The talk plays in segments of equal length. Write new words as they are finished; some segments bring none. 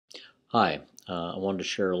Hi, I wanted to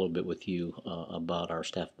share a little bit with you about our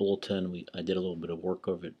staff bulletin. I did a little bit of work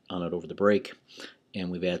on it over the break,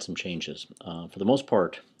 and we've had some changes. For the most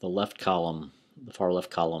part, the left column, the far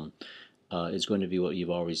left column, is going to be what you've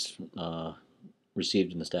always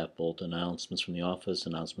received in the staff bulletin: announcements from the office,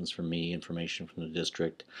 announcements from me, information from the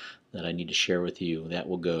district that I need to share with you. That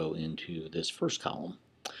will go into this first column.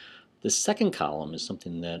 The second column is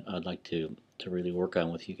something that I'd like to really work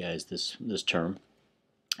on with you guys this term.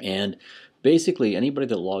 And basically, anybody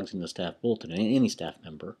that logs in the staff bulletin, any staff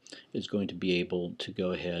member, is going to be able to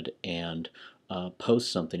go ahead and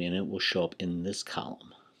post something, and it will show up in this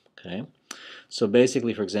column. Okay. So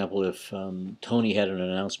basically, for example, if Tony had an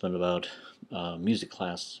announcement about music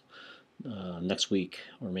class next week,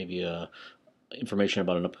 or maybe information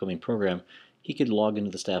about an upcoming program, he could log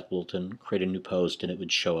into the staff bulletin, create a new post, and it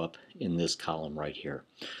would show up in this column right here.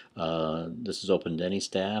 This is open to any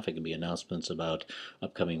staff. It can be announcements about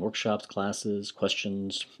upcoming workshops, classes,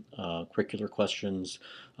 questions, curricular questions.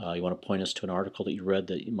 You want to point us to an article that you read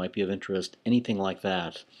that might be of interest. Anything like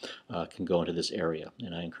that can go into this area,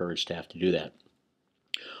 and I encourage staff to do that.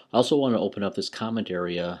 I also want to open up this comment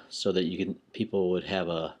area so that people would have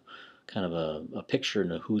a kind of a picture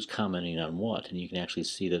of who's commenting on what, and you can actually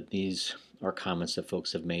see that these are comments that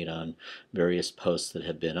folks have made on various posts that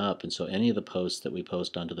have been up. And so any of the posts that we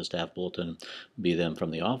post onto the staff bulletin, be them from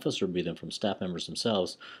the office or be them from staff members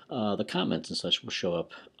themselves, the comments and such will show up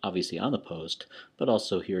obviously on the post, but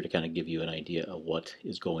also here to kind of give you an idea of what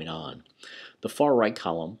is going on. The far right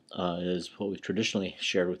column is what we've traditionally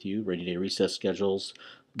shared with you: rainy day recess schedules.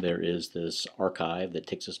 There is this archive that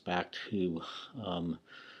takes us back to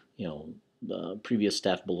previous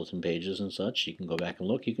staff bulletin pages and such. You can go back and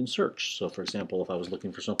look. You can search. So, for example, if I was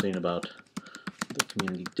looking for something about the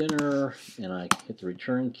community dinner and I hit the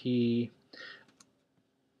return key,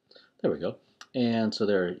 there we go. And so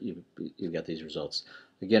there you've got these results.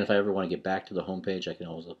 Again, if I ever want to get back to the home page, I can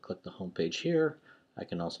always click the home page here. I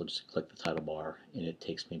can also just click the title bar, and it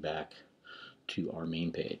takes me back to our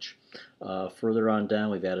main page. Further on down,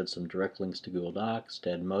 we've added some direct links to Google Docs, to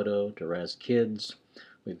Edmodo, to Raz Kids.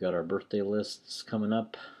 We've got our birthday lists coming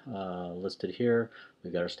up listed here.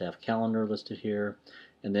 We've got our staff calendar listed here.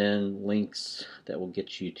 And then links that will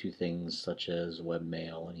get you to things such as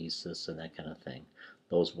webmail and ESIS and that kind of thing.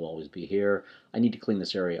 Those will always be here. I need to clean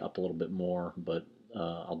this area up a little bit more, but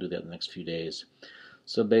I'll do that in the next few days.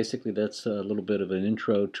 So basically, that's a little bit of an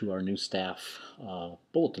intro to our new staff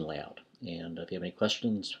bulletin layout. And if you have any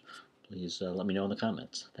questions, please let me know in the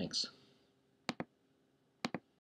comments. Thanks.